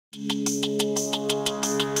Hello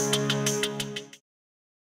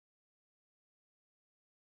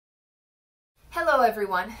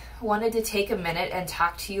everyone. Wanted to take a minute and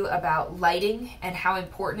talk to you about lighting and how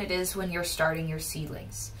important it is when you're starting your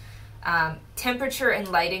seedlings. Temperature and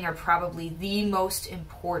lighting are probably the most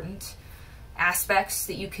important aspects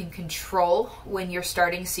that you can control when you're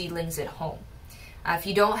starting seedlings at home. If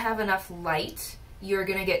you don't have enough light, you're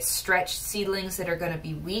going to get stretched seedlings that are going to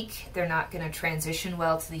be weak. They're not going to transition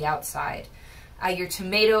well to the outside. Your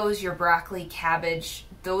tomatoes, your broccoli, cabbage,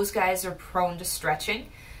 those guys are prone to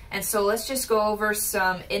stretching. And so let's just go over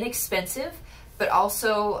some inexpensive, but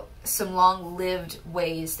also some long-lived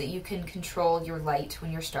ways that you can control your light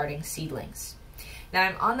when you're starting seedlings. Now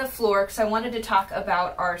I'm on the floor because I wanted to talk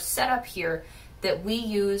about our setup here that we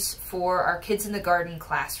use for our Kids in the Garden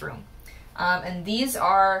classroom. And these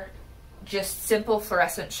are just simple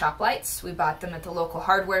fluorescent shop lights. We bought them at the local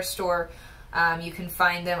hardware store. You can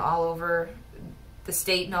find them all over the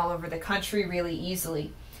state and all over the country really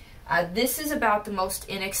easily. This is about the most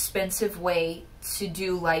inexpensive way to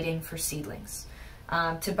do lighting for seedlings.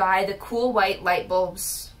 To buy the cool white light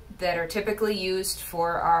bulbs that are typically used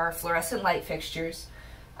for our fluorescent light fixtures.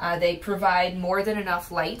 They provide more than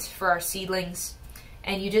enough light for our seedlings,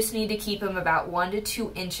 and you just need to keep them about 1 to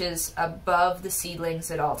 2 inches above the seedlings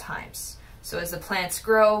at all times. So as the plants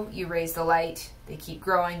grow, you raise the light, they keep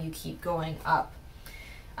growing, you keep going up.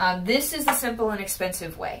 This is the simple and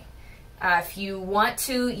inexpensive way. If you want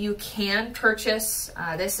to, you can purchase,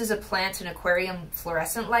 this is a plant and aquarium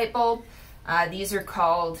fluorescent light bulb. These are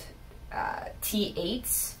called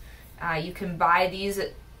T8s. You can buy these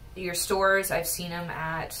at your stores. I've seen them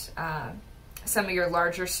at some of your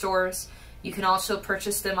larger stores. You can also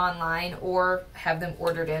purchase them online or have them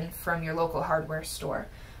ordered in from your local hardware store.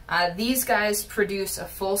 These guys produce a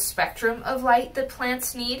full spectrum of light that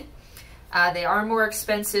plants need. They are more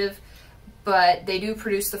expensive, but they do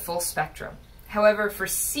produce the full spectrum. However, for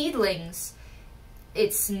seedlings,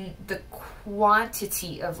 it's the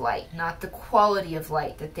quantity of light, not the quality of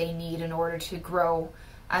light that they need in order to grow,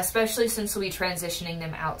 especially since we'll be transitioning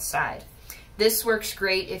them outside. This works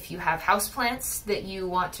great if you have houseplants that you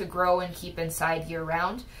want to grow and keep inside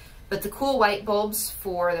year-round, but the cool white bulbs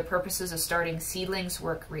for the purposes of starting seedlings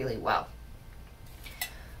work really well.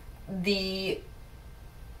 The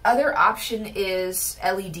other option is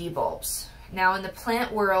LED bulbs. Now in the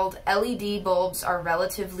plant world, LED bulbs are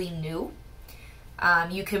relatively new.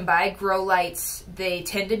 You can buy grow lights. They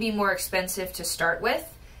tend to be more expensive to start with,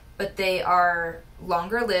 but they are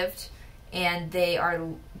longer lived and they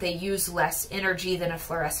use less energy than a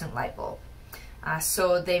fluorescent light bulb.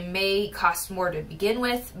 So they may cost more to begin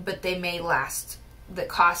with, but they may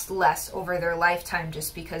cost less over their lifetime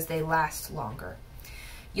just because they last longer.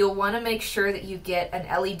 You'll want to make sure that you get an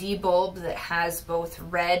LED bulb that has both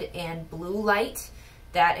red and blue light.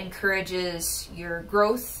 That encourages your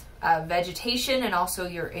growth of vegetation and also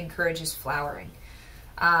encourages flowering.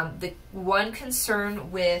 The one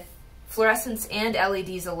concern with fluorescents and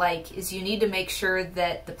LEDs alike is you need to make sure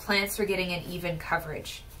that the plants are getting an even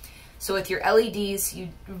coverage. So with your LEDs, you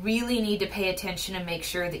really need to pay attention and make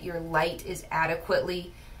sure that your light is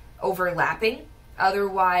adequately overlapping.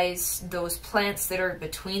 Otherwise, those plants that are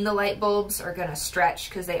between the light bulbs are going to stretch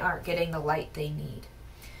because they aren't getting the light they need.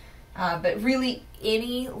 But really,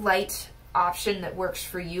 any light option that works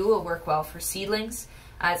for you will work well for seedlings.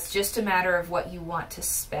 It's just a matter of what you want to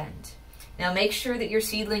spend. Now make sure that your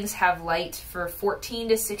seedlings have light for 14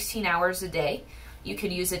 to 16 hours a day. You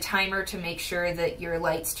could use a timer to make sure that your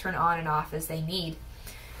lights turn on and off as they need.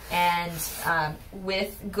 And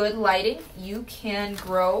with good lighting, you can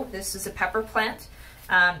grow, this is a pepper plant,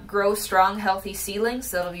 grow strong, healthy seedlings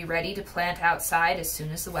that'll be ready to plant outside as soon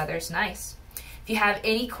as the weather's nice. If you have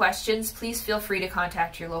any questions, please feel free to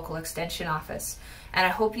contact your local extension office. And I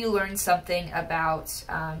hope you learned something about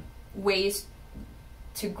ways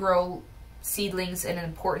to grow seedlings and the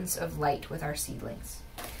importance of light with our seedlings.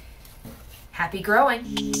 Happy growing!